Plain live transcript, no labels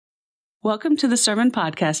Welcome to the Sermon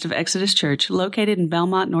Podcast of Exodus Church, located in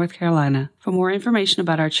Belmont, North Carolina. For more information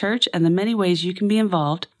about our church and the many ways you can be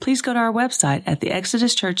involved, please go to our website at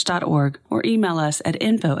theexoduschurch.org or email us at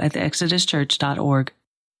info@theexoduschurch.org.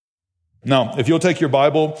 Now, if you'll take your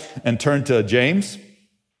Bible and turn to James,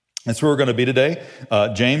 that's where we're going to be today,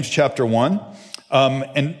 James chapter 1.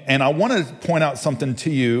 And I want to point out something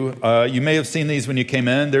to you. You may have seen these when you came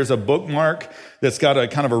in. There's a bookmark that's got a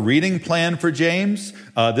kind of a reading plan for James.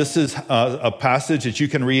 This is a passage that you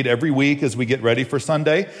can read every week as we get ready for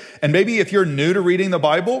Sunday. And maybe if you're new to reading the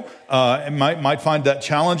Bible, might find that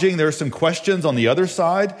challenging. There are some questions on the other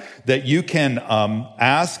side that you can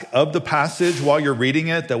ask of the passage while you're reading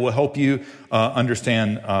it that will help you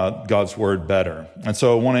understand God's word better. And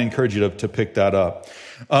so I want to encourage you to pick that up.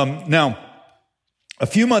 Now, a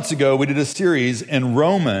few months ago, we did a series in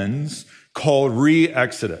Romans called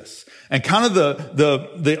Re-Exodus. And kind of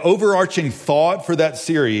the overarching thought for that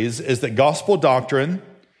series is that gospel doctrine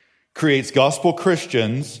creates gospel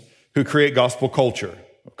Christians who create gospel culture,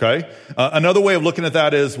 okay? Another way of looking at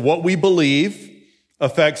that is what we believe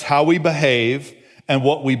affects how we behave and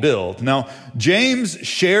what we build. Now, James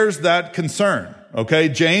shares that concern. Okay,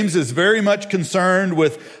 James is very much concerned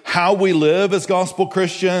with how we live as gospel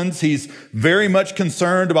Christians. He's very much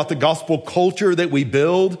concerned about the gospel culture that we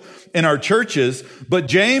build in our churches. But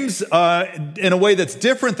James, in a way that's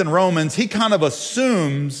different than Romans, he kind of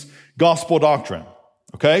assumes gospel doctrine.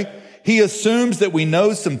 Okay, he assumes that we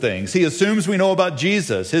know some things. He assumes we know about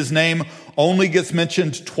Jesus. His name only gets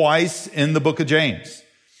mentioned twice in the book of James.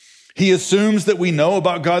 He assumes that we know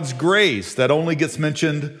about God's grace. That only gets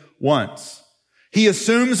mentioned once. He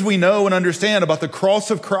assumes we know and understand about the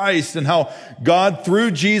cross of Christ and how God,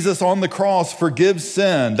 through Jesus on the cross, forgives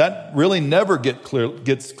sin. That really never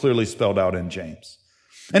gets clearly spelled out in James.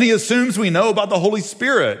 And he assumes we know about the Holy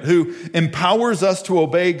Spirit who empowers us to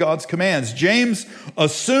obey God's commands. James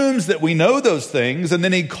assumes that we know those things, and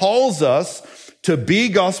then he calls us to be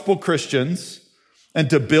gospel Christians and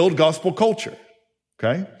to build gospel culture.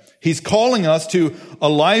 Okay? He's calling us to a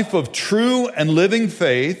life of true and living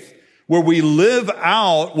faith where we live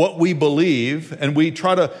out what we believe and we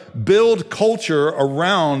try to build culture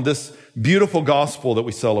around this beautiful gospel that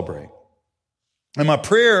we celebrate. And my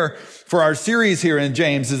prayer for our series here in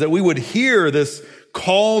James is that we would hear this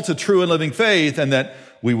call to true and living faith and that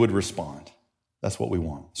we would respond. That's what we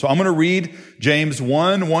want. So I'm going to read James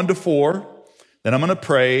 1:1-4, then I'm going to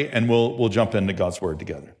pray and we'll jump into God's word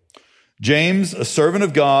together. James, a servant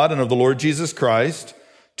of God and of the Lord Jesus Christ,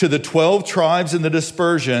 to the 12 tribes in the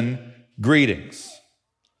dispersion, greetings.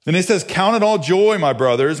 Then he says, count it all joy, my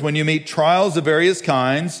brothers, when you meet trials of various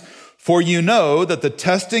kinds, for you know that the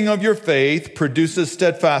testing of your faith produces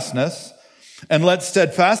steadfastness, and let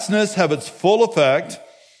steadfastness have its full effect,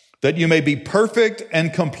 that you may be perfect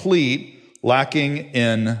and complete, lacking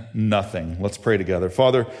in nothing. Let's pray together.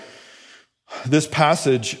 Father, this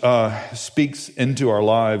passage speaks into our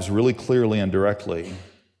lives really clearly and directly,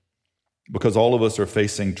 because all of us are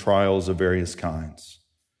facing trials of various kinds.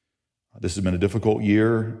 This has been a difficult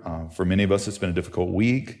year. For many of us, it's been a difficult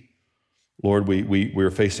week. Lord,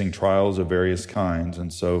 we're facing trials of various kinds.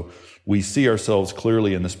 And so we see ourselves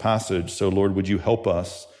clearly in this passage. So Lord, would you help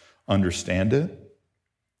us understand it?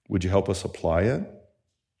 Would you help us apply it?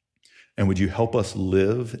 And would you help us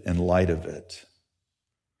live in light of it?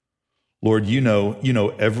 Lord, you know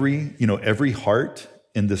every heart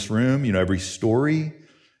in this room, you know every story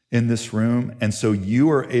in this room. And so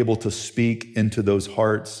you are able to speak into those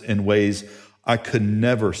hearts in ways I could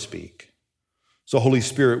never speak. So Holy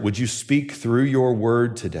Spirit, would you speak through your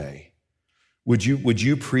word today? Would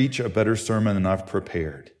you preach a better sermon than I've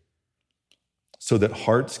prepared so that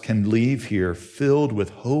hearts can leave here filled with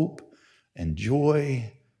hope and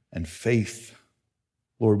joy and faith?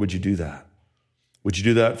 Lord, would you do that? Would you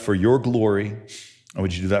do that for your glory? And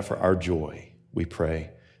would you do that for our joy? We pray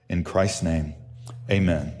in Christ's name.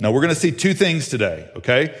 Amen. Now, we're going to see two things today,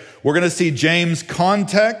 okay? We're going to see James'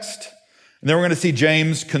 context, and then we're going to see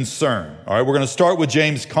James' concern. All right, we're going to start with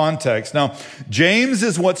James' context. Now, James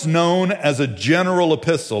is what's known as a general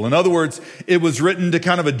epistle. In other words, it was written to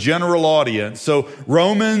kind of a general audience. So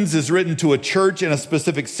Romans is written to a church in a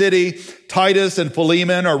specific city. Titus and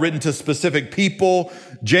Philemon are written to specific people.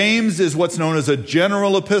 James is what's known as a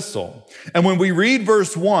general epistle. And when we read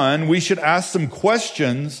verse 1, we should ask some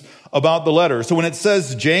questions about the letter. So when it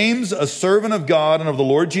says, James, a servant of God and of the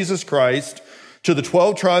Lord Jesus Christ, to the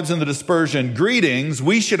 12 tribes in the dispersion, greetings,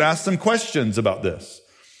 we should ask some questions about this.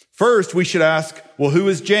 First, we should ask, well, who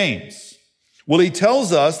is James? Well, he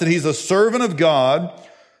tells us that he's a servant of God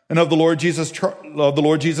and of the Lord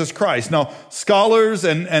Jesus Christ. Now, scholars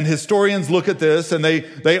and historians look at this and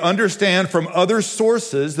they understand from other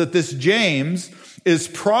sources that this James is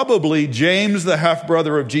probably James, the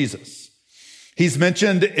half-brother of Jesus. He's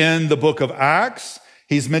mentioned in the book of Acts.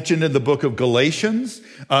 He's mentioned in the book of Galatians.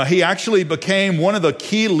 He actually became one of the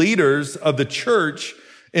key leaders of the church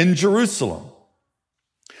in Jerusalem.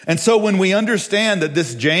 And so when we understand that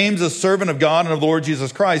this James, a servant of God and of the Lord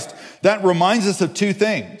Jesus Christ, that reminds us of two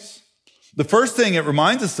things. The first thing it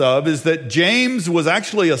reminds us of is that James was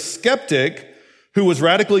actually a skeptic who was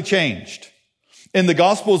radically changed. In the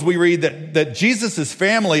Gospels, we read that Jesus'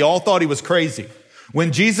 family all thought he was crazy.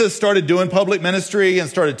 When Jesus started doing public ministry and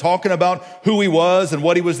started talking about who he was and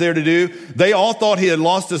what he was there to do, they all thought he had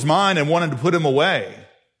lost his mind and wanted to put him away.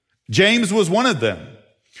 James was one of them.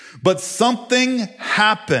 But something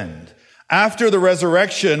happened after the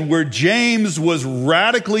resurrection where James was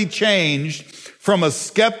radically changed from a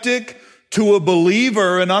skeptic to a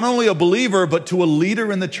believer, and not only a believer, but to a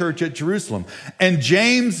leader in the church at Jerusalem. And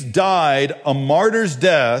James died a martyr's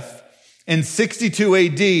death in 62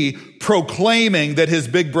 AD, proclaiming that his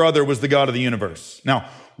big brother was the God of the universe. Now,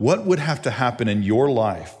 what would have to happen in your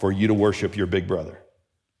life for you to worship your big brother?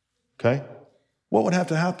 Okay? What would have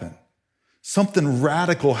to happen? Something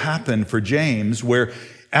radical happened for James where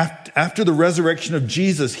after the resurrection of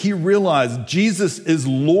Jesus, he realized Jesus is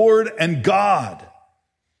Lord and God.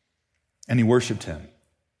 And he worshiped him.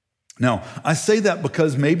 Now, I say that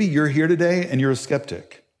because maybe you're here today and you're a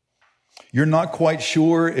skeptic. You're not quite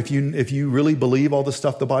sure if you really believe all the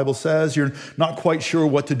stuff the Bible says. You're not quite sure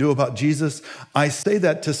what to do about Jesus. I say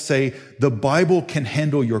that to say the Bible can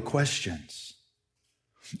handle your questions.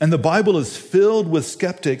 And the Bible is filled with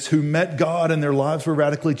skeptics who met God and their lives were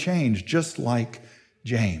radically changed, just like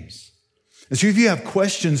James. And so if you have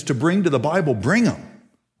questions to bring to the Bible, bring them.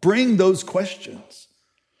 Bring those questions.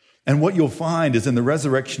 And what you'll find is in the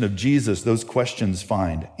resurrection of Jesus, those questions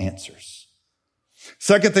find answers.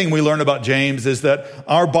 Second thing we learn about James is that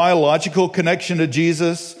our biological connection to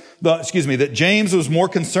Jesus, that James was more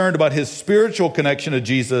concerned about his spiritual connection to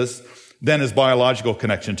Jesus than his biological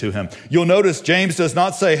connection to him. You'll notice James does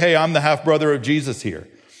not say, hey, I'm the half-brother of Jesus here.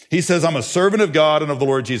 He says, I'm a servant of God and of the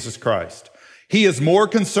Lord Jesus Christ. He is more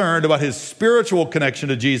concerned about his spiritual connection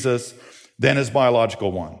to Jesus than his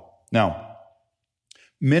biological one. Now,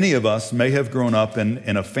 many of us may have grown up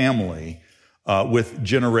in a family with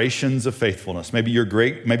generations of faithfulness. Maybe your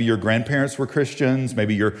grandparents were Christians.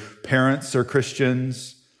 Maybe your parents are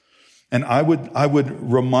Christians. And I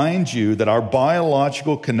would remind you that our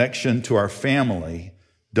biological connection to our family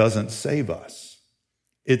doesn't save us.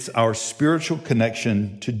 It's our spiritual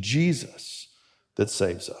connection to Jesus that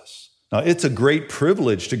saves us. Now, it's a great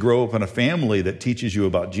privilege to grow up in a family that teaches you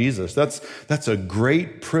about Jesus. That's a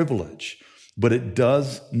great privilege, but it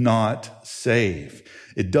does not save.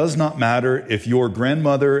 It does not matter if your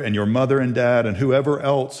grandmother and your mother and dad and whoever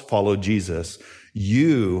else followed Jesus.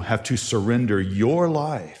 You have to surrender your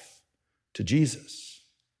life to Jesus.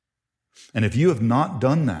 And if you have not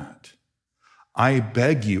done that, I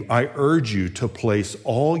beg you, I urge you to place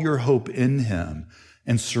all your hope in him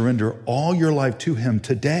and surrender all your life to him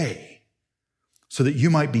today so that you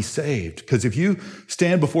might be saved. Because if you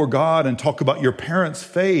stand before God and talk about your parents'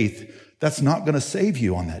 faith, that's not going to save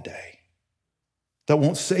you on that day. That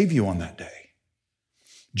won't save you on that day.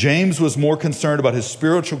 James was more concerned about his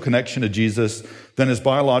spiritual connection to Jesus than his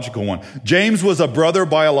biological one. James was a brother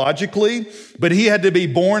biologically, but he had to be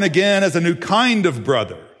born again as a new kind of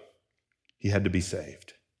brother. He had to be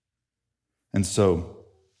saved. And so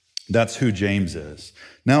that's who James is.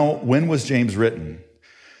 Now, when was James written?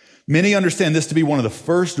 Many understand this to be one of the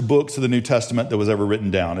first books of the New Testament that was ever written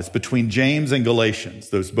down. It's between James and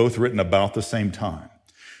Galatians. Those both written about the same time.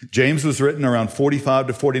 James was written around 45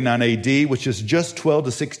 to 49 AD, which is just 12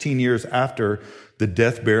 to 16 years after the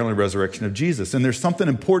death, burial, and resurrection of Jesus. And there's something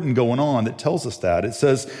important going on that tells us that. It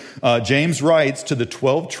says, James writes to the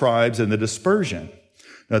 12 tribes in the dispersion.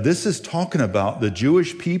 Now, this is talking about the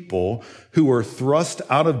Jewish people who were thrust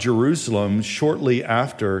out of Jerusalem shortly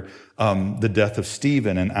after the death of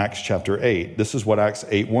Stephen in Acts chapter 8. This is what Acts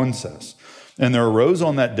 8:1 says. And there arose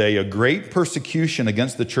on that day a great persecution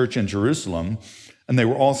against the church in Jerusalem, and they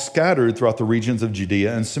were all scattered throughout the regions of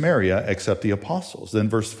Judea and Samaria, except the apostles. Then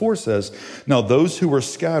verse 4 says, now those who were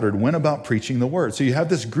scattered went about preaching the word. So you have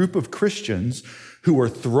this group of Christians who are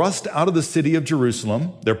thrust out of the city of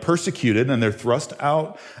Jerusalem. They're persecuted and they're thrust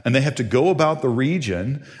out and they have to go about the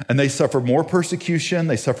region and they suffer more persecution.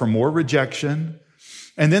 They suffer more rejection.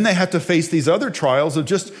 And then they have to face these other trials of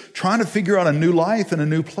just trying to figure out a new life in a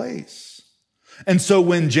new place. And so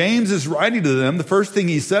when James is writing to them, the first thing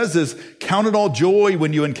he says is, count it all joy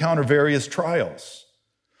when you encounter various trials.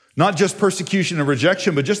 Not just persecution and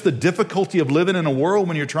rejection, but just the difficulty of living in a world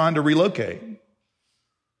when you're trying to relocate.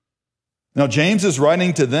 Now, James is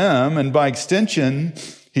writing to them, and by extension,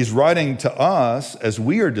 he's writing to us as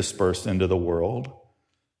we are dispersed into the world,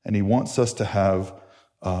 and he wants us to have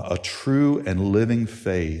a true and living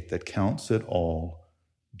faith that counts it all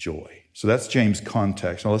joy. So that's James'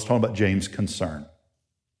 context. Now let's talk about James' concern.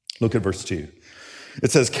 Look at verse 2.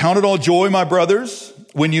 It says, count it all joy, my brothers,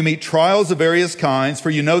 when you meet trials of various kinds, for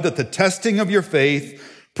you know that the testing of your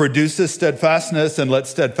faith produces steadfastness, and let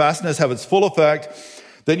steadfastness have its full effect,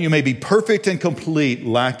 that you may be perfect and complete,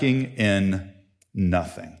 lacking in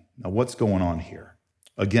nothing. Now, what's going on here?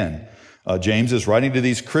 Again, James is writing to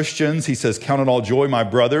these Christians. He says, count it all joy, my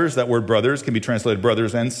brothers. That word brothers can be translated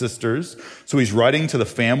brothers and sisters. So he's writing to the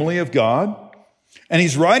family of God. And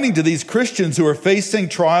he's writing to these Christians who are facing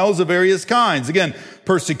trials of various kinds. Again,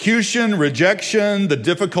 persecution, rejection, the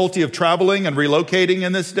difficulty of traveling and relocating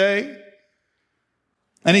in this day.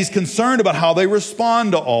 And he's concerned about how they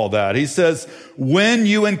respond to all that. He says, when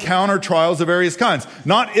you encounter trials of various kinds.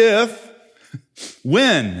 Not if,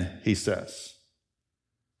 when, he says.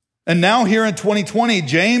 And now here in 2020,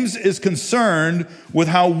 James is concerned with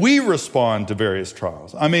how we respond to various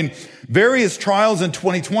trials. I mean, various trials in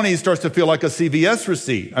 2020 starts to feel like a CVS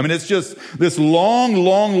receipt. I mean, it's just this long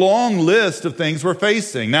list of things we're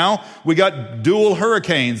facing. Now we got dual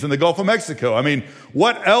hurricanes in the Gulf of Mexico. I mean,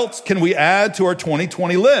 what else can we add to our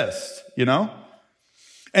 2020 list, you know?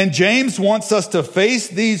 And James wants us to face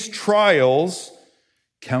these trials,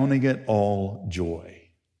 counting it all joy.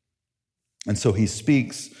 And so he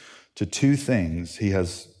speaks to two things.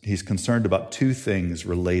 He's concerned about two things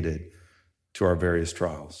related to our various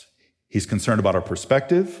trials. He's concerned about our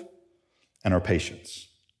perspective and our patience.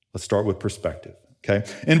 Let's start with perspective, okay?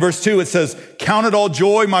 In verse 2, it says, count it all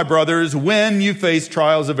joy, my brothers, when you face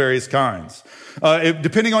trials of various kinds.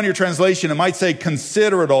 Depending on your translation, it might say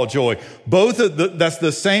consider it all joy. That's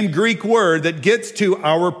the same Greek word that gets to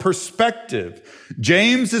our perspective.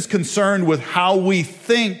 James is concerned with how we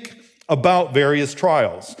think about various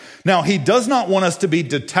trials. Now, he does not want us to be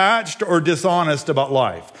detached or dishonest about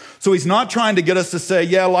life. So he's not trying to get us to say,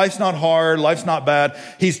 yeah, life's not hard, life's not bad.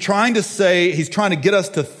 He's trying to get us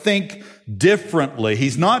to think differently.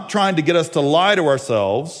 He's not trying to get us to lie to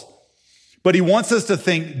ourselves, but he wants us to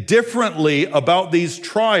think differently about these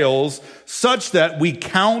trials such that we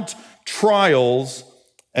count trials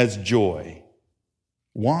as joy.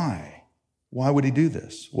 Why? Why would he do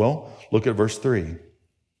this? Well, look at verse 3.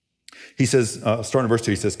 He says, starting in verse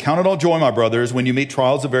 2, he says, count it all joy, my brothers, when you meet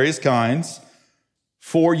trials of various kinds,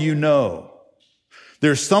 for you know.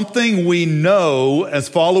 There's something we know as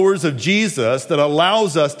followers of Jesus that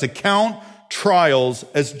allows us to count trials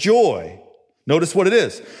as joy. Notice what it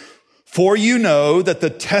is. For you know that the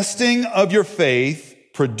testing of your faith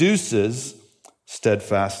produces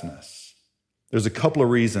steadfastness. There's a couple of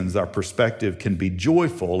reasons our perspective can be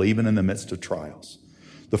joyful even in the midst of trials.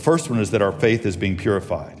 The first one is that our faith is being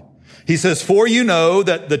purified. He says, for you know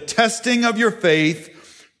that the testing of your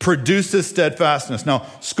faith produces steadfastness. Now,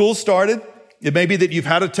 school started. It may be that you've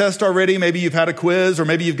had a test already. Maybe you've had a quiz, or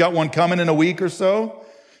maybe you've got one coming in a week or so.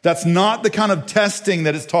 That's not the kind of testing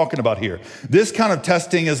that it's talking about here. This kind of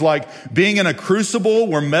testing is like being in a crucible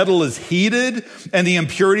where metal is heated and the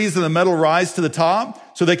impurities of the metal rise to the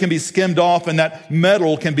top so they can be skimmed off and that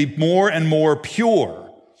metal can be more and more pure.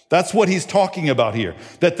 That's what he's talking about here,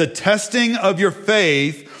 that the testing of your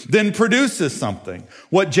faith then produces something.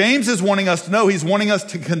 What James is wanting us to know, he's wanting us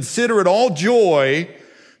to consider it all joy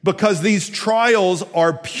because these trials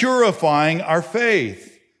are purifying our faith.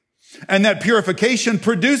 And that purification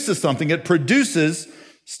produces something. It produces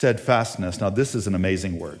steadfastness. Now, this is an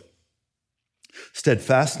amazing word.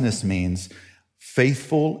 Steadfastness means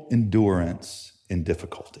faithful endurance in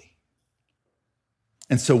difficulty.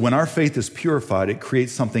 And so when our faith is purified, it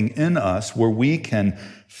creates something in us where we can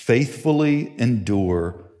faithfully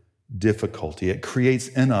endure difficulty. It creates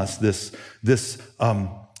in us this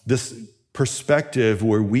perspective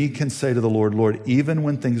where we can say to the Lord, Lord, even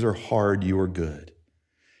when things are hard, you are good.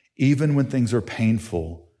 Even when things are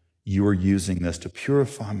painful, you are using this to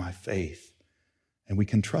purify my faith. And we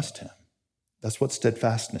can trust him. That's what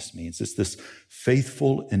steadfastness means. It's this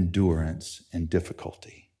faithful endurance in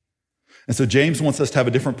difficulty. And so James wants us to have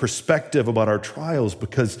a different perspective about our trials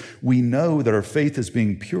because we know that our faith is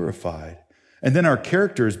being purified and then our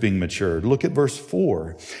character is being matured. Look at verse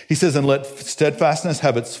 4. He says, and let steadfastness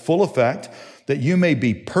have its full effect, that you may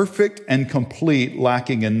be perfect and complete,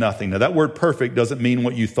 lacking in nothing. Now, that word perfect doesn't mean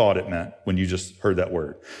what you thought it meant when you just heard that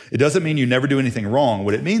word. It doesn't mean you never do anything wrong.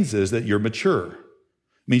 What it means is that you're mature. It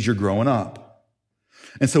means you're growing up.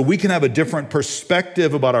 And so we can have a different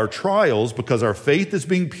perspective about our trials because our faith is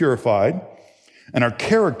being purified and our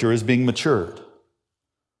character is being matured.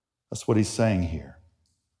 That's what he's saying here.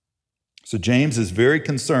 So James is very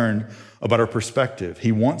concerned about our perspective.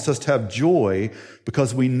 He wants us to have joy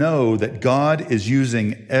because we know that God is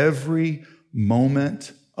using every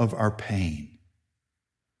moment of our pain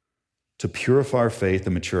to purify our faith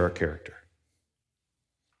and mature our character.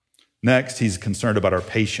 Next, he's concerned about our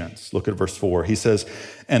patience. Look at verse 4. He says,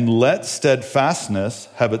 "And let steadfastness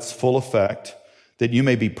have its full effect, that you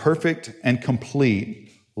may be perfect and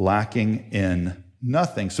complete, lacking in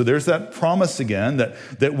nothing." So there's that promise again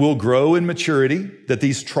that we'll grow in maturity, that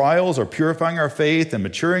these trials are purifying our faith and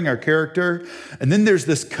maturing our character. And then there's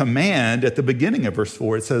this command at the beginning of verse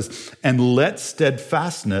 4. It says, "And let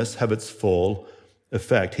steadfastness have its full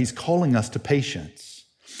effect." He's calling us to patience.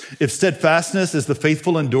 If steadfastness is the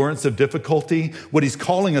faithful endurance of difficulty, what he's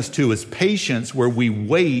calling us to is patience, where we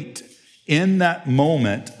wait in that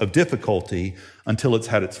moment of difficulty until it's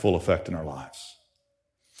had its full effect in our lives.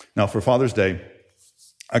 Now, for Father's Day,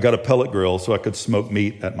 I got a pellet grill so I could smoke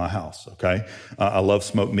meat at my house, okay? I love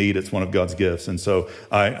smoked meat. It's one of God's gifts. And so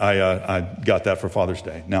I got that for Father's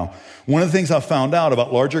Day. Now, one of the things I found out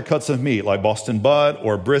about larger cuts of meat, like Boston butt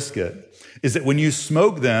or brisket, is that when you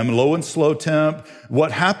smoke them low and slow temp,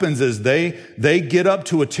 what happens is they get up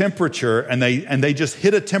to a temperature and they just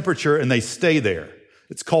hit a temperature and they stay there.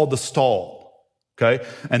 It's called the stall. Okay.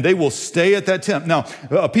 And they will stay at that temp. Now,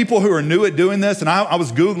 people who are new at doing this, and I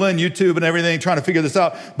was Googling YouTube and everything, trying to figure this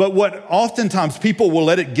out. But what oftentimes people will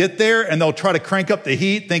let it get there and they'll try to crank up the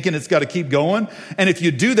heat thinking it's got to keep going. And if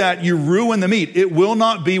you do that, you ruin the meat. It will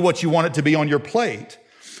not be what you want it to be on your plate.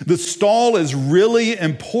 The stall is really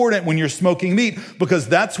important when you're smoking meat because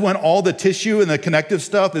that's when all the tissue and the connective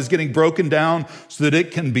stuff is getting broken down so that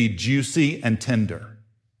it can be juicy and tender.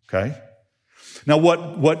 Okay. Now,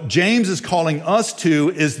 what James is calling us to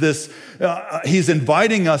is this, he's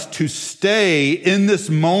inviting us to stay in this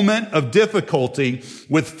moment of difficulty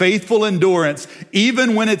with faithful endurance,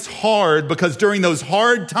 even when it's hard, because during those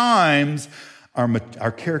hard times,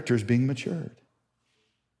 our character is being matured.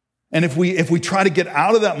 And if we try to get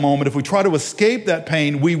out of that moment, if we try to escape that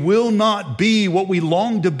pain, we will not be what we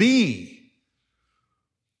long to be,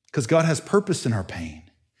 because God has purpose in our pain.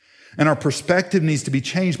 And our perspective needs to be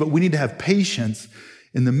changed, but we need to have patience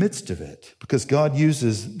in the midst of it because God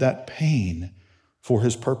uses that pain for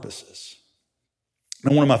his purposes.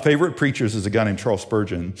 And one of my favorite preachers is a guy named Charles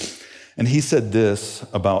Spurgeon, and he said this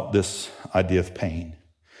about this idea of pain.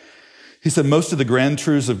 He said, "Most of the grand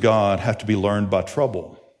truths of God have to be learned by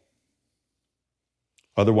trouble.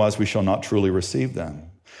 Otherwise, we shall not truly receive them.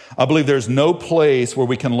 I believe there's no place where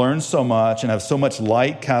we can learn so much and have so much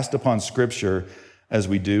light cast upon Scripture as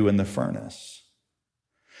we do in the furnace."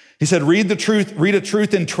 He said, read a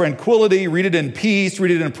truth in tranquility, read it in peace,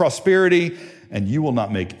 read it in prosperity, and you will not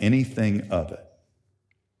make anything of it.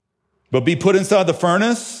 But be put inside the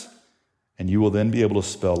furnace, and you will then be able to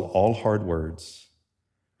spell all hard words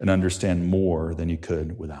and understand more than you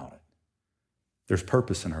could without it. There's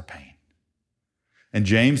purpose in our pain. And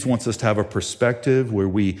James wants us to have a perspective where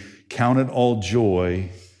we count it all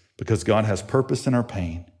joy because God has purpose in our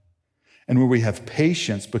pain. And where we have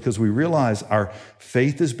patience because we realize our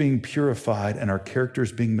faith is being purified and our character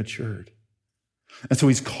is being matured. And so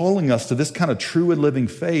he's calling us to this kind of true and living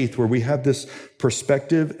faith where we have this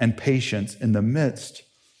perspective and patience in the midst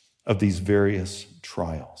of these various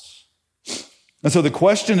trials. And so the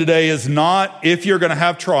question today is not if you're going to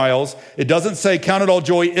have trials. It doesn't say count it all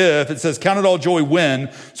joy if. It says count it all joy when.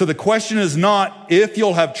 So the question is not if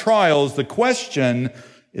you'll have trials. The question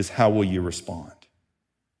is how will you respond?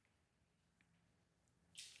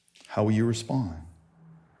 How will you respond?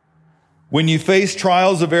 When you face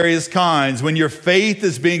trials of various kinds, when your faith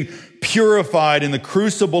is being purified in the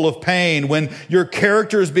crucible of pain, when your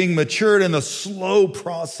character is being matured in the slow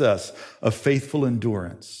process of faithful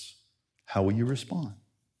endurance, how will you respond?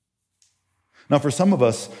 Now, for some of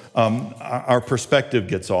us, our perspective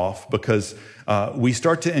gets off because we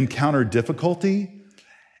start to encounter difficulty.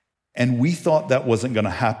 And we thought that wasn't going to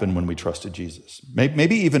happen when we trusted Jesus.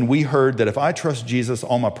 Maybe even we heard that if I trust Jesus,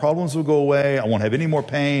 all my problems will go away. I won't have any more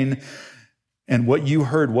pain. And what you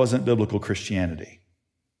heard wasn't biblical Christianity.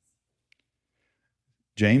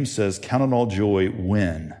 James says, count it all joy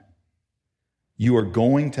when you are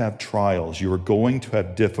going to have trials. You are going to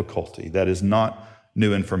have difficulty. That is not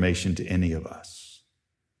new information to any of us.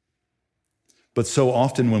 But so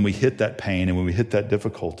often when we hit that pain and when we hit that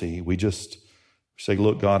difficulty, we just say,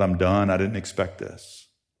 look, God, I'm done. I didn't expect this.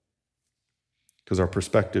 Because our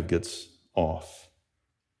perspective gets off.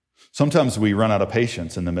 Sometimes we run out of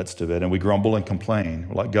patience in the midst of it and we grumble and complain.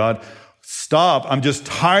 We're like, God, stop. I'm just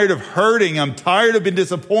tired of hurting. I'm tired of being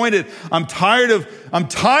disappointed. I'm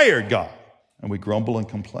tired, God. And we grumble and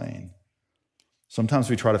complain. Sometimes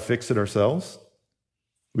we try to fix it ourselves.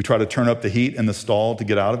 We try to turn up the heat in the stall to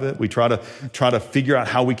get out of it. We try to figure out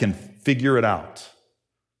how we can figure it out.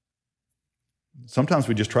 Sometimes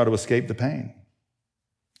we just try to escape the pain.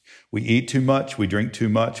 We eat too much, we drink too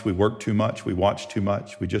much, we work too much, we watch too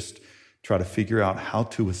much. We just try to figure out how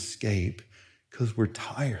to escape because we're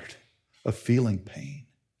tired of feeling pain.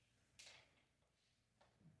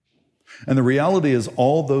 And the reality is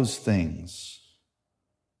all those things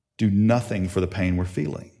do nothing for the pain we're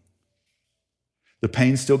feeling. The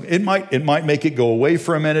pain still, it might make it go away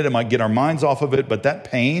for a minute, it might get our minds off of it, but that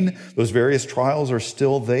pain, those various trials are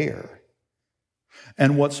still there.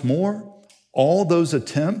 And what's more, all those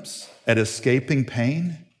attempts at escaping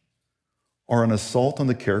pain are an assault on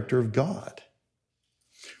the character of God.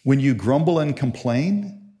 When you grumble and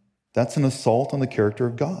complain, that's an assault on the character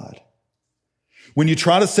of God. When you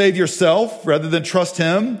try to save yourself rather than trust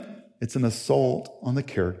Him, it's an assault on the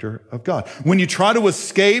character of God. When you try to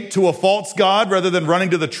escape to a false God rather than running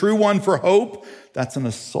to the true one for hope, that's an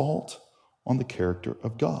assault on the character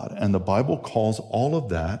of God. And the Bible calls all of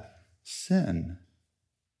that sin.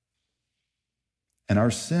 And our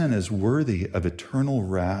sin is worthy of eternal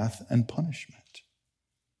wrath and punishment.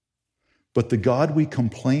 But the God we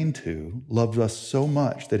complain to loved us so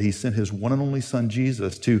much that He sent His one and only Son,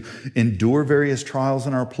 Jesus, to endure various trials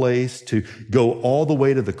in our place, to go all the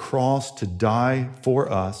way to the cross, to die for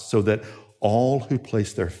us, so that all who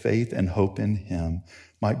place their faith and hope in Him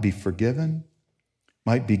might be forgiven,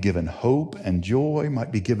 might be given hope and joy,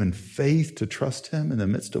 might be given faith to trust Him in the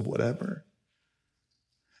midst of whatever.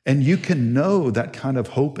 And you can know that kind of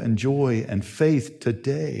hope and joy and faith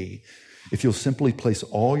today if you'll simply place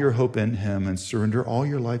all your hope in Him and surrender all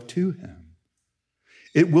your life to Him.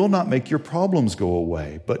 It will not make your problems go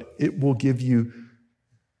away, but it will give you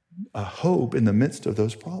a hope in the midst of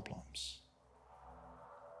those problems.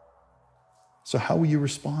 So how will you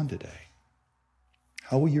respond today?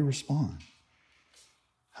 How will you respond?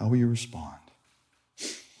 How will you respond?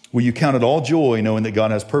 Will you count it all joy knowing that God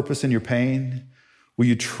has purpose in your pain? Will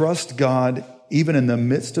you trust God even in the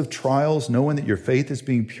midst of trials, knowing that your faith is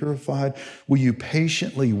being purified? Will you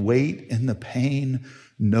patiently wait in the pain,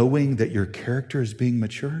 knowing that your character is being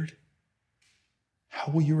matured? How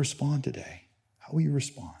will you respond today? How will you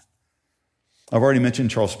respond? I've already mentioned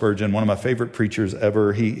Charles Spurgeon, one of my favorite preachers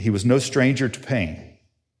ever. He was no stranger to pain.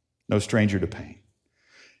 No stranger to pain.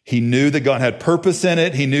 He knew that God had purpose in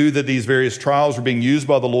it. He knew that these various trials were being used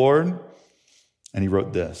by the Lord. And he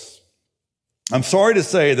wrote this: I'm sorry to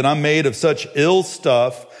say that I'm made of such ill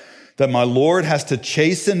stuff that my Lord has to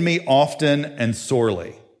chasten me often and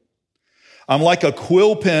sorely. I'm like a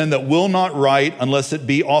quill pen that will not write unless it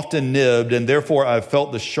be often nibbed, and therefore I've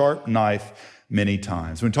felt the sharp knife many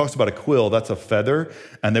times. When he talks about a quill, that's a feather,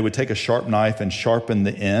 and they would take a sharp knife and sharpen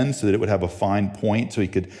the end so that it would have a fine point so he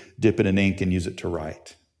could dip it in ink and use it to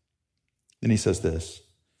write. Then he says this: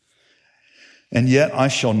 and yet I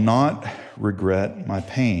shall not regret my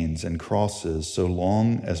pains and crosses so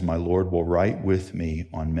long as my Lord will write with me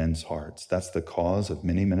on men's hearts. That's the cause of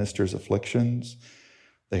many ministers' afflictions.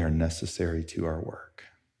 They are necessary to our work.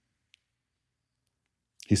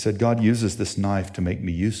 He said, God uses this knife to make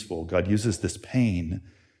me useful. God uses this pain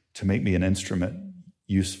to make me an instrument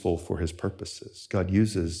useful for His purposes. God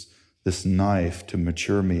uses this knife to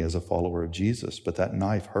mature me as a follower of Jesus, but that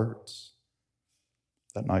knife hurts.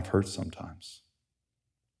 That knife hurts sometimes.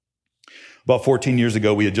 About 14 years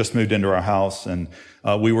ago, we had just moved into our house, and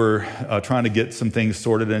we were trying to get some things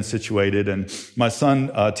sorted and situated. And my son,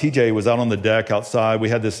 TJ, was out on the deck outside. We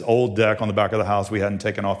had this old deck on the back of the house we hadn't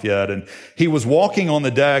taken off yet. And he was walking on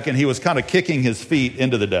the deck, and he was kind of kicking his feet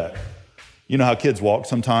into the deck. You know how kids walk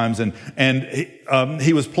sometimes. And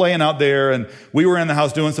he was playing out there, and we were in the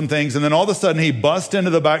house doing some things. And then all of a sudden, he busts into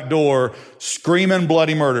the back door screaming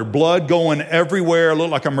bloody murder, blood going everywhere. It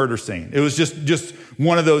looked like a murder scene. It was just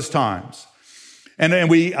one of those times. And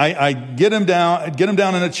I get him down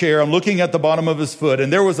in a chair. I'm looking at the bottom of his foot,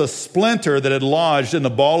 and there was a splinter that had lodged in the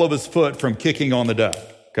ball of his foot from kicking on the deck.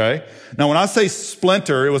 Okay. Now, when I say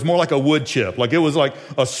splinter, it was more like a wood chip. Like it was like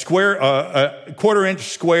a square, a quarter-inch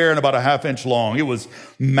square and about a half-inch long. It was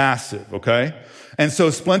massive. Okay. And so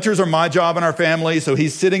splinters are my job in our family. So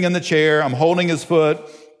he's sitting in the chair. I'm holding his foot.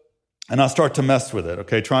 And I start to mess with it,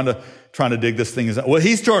 okay, trying to dig this thing out. Well,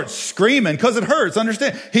 he starts screaming because it hurts,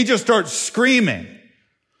 understand? He just starts screaming.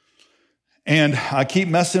 And I keep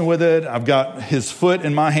messing with it. I've got his foot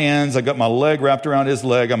in my hands. I got my leg wrapped around his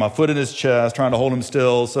leg. I got my foot in his chest, trying to hold him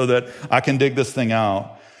still so that I can dig this thing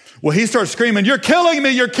out. Well, he starts screaming, "You're killing me,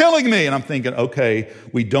 you're killing me." And I'm thinking, okay,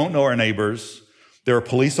 we don't know our neighbors. There are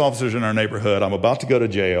police officers in our neighborhood. I'm about to go to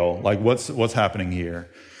jail. Like, what's happening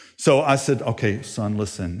here? So I said, okay, son,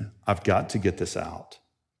 listen, I've got to get this out,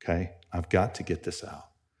 okay? I've got to get this out.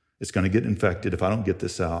 It's going to get infected if I don't get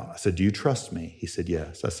this out. I said, do you trust me? He said,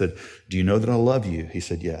 yes. I said, do you know that I love you? He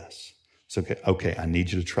said, yes. So, okay, I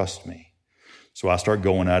need you to trust me. So I start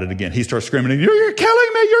going at it again. He starts screaming, you're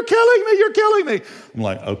killing me, you're killing me, you're killing me. I'm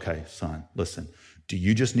like, okay, son, listen, do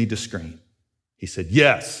you just need to scream? He said,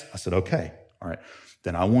 yes. I said, okay, all right.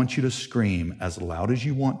 Then I want you to scream as loud as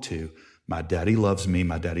you want to. My daddy loves me,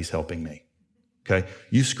 my daddy's helping me. Okay?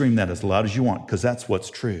 You scream that as loud as you want because that's what's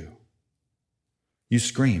true. You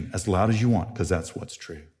scream as loud as you want because that's what's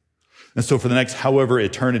true. And so for the next however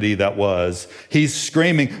eternity that was, he's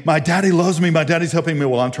screaming, my daddy loves me, my daddy's helping me,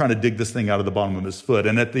 while I'm trying to dig this thing out of the bottom of his foot.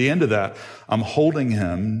 And at the end of that, I'm holding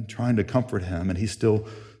him, trying to comfort him, and he's still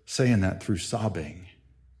saying that through sobbing.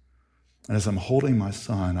 And as I'm holding my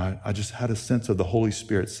son, I just had a sense of the Holy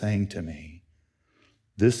Spirit saying to me,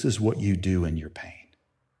 this is what you do in your pain.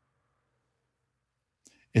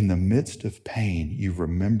 In the midst of pain, you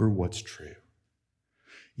remember what's true.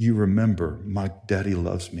 You remember, my daddy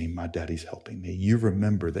loves me, my daddy's helping me. You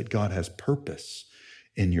remember that God has purpose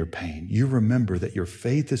in your pain. You remember that your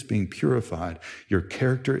faith is being purified, your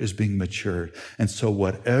character is being matured. And so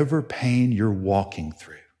whatever pain you're walking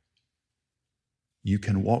through, you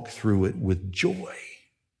can walk through it with joy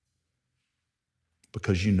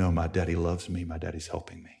because you know my daddy loves me, my daddy's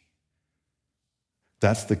helping me.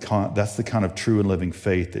 That's the kind of true and living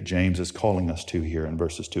faith that James is calling us to here in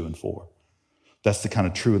verses 2 and 4. That's the kind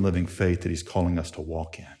of true and living faith that he's calling us to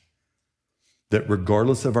walk in. That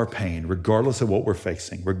regardless of our pain, regardless of what we're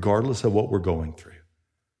facing, regardless of what we're going through,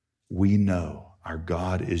 we know our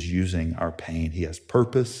God is using our pain. He has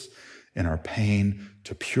purpose in our pain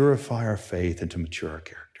to purify our faith and to mature our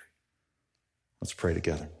character. Let's pray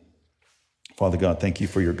together. Father God, thank you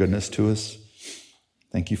for your goodness to us.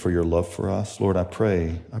 Thank you for your love for us. Lord, I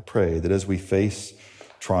pray that as we face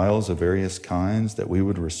trials of various kinds, that we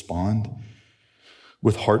would respond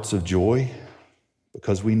with hearts of joy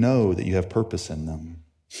because we know that you have purpose in them.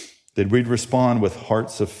 That we'd respond with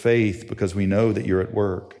hearts of faith because we know that you're at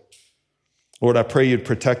work. Lord, I pray you'd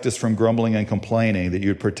protect us from grumbling and complaining, that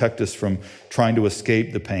you'd protect us from trying to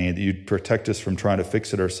escape the pain, that you'd protect us from trying to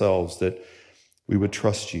fix it ourselves, that we would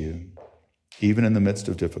trust you even in the midst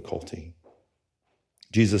of difficulty.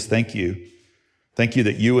 Jesus, thank you. Thank you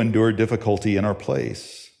that you endured difficulty in our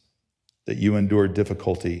place, that you endured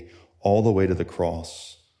difficulty all the way to the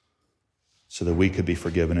cross so that we could be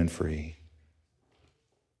forgiven and free.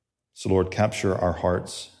 So, Lord, capture our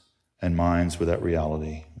hearts and minds with that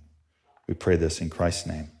reality. We pray this in Christ's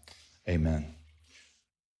name. Amen.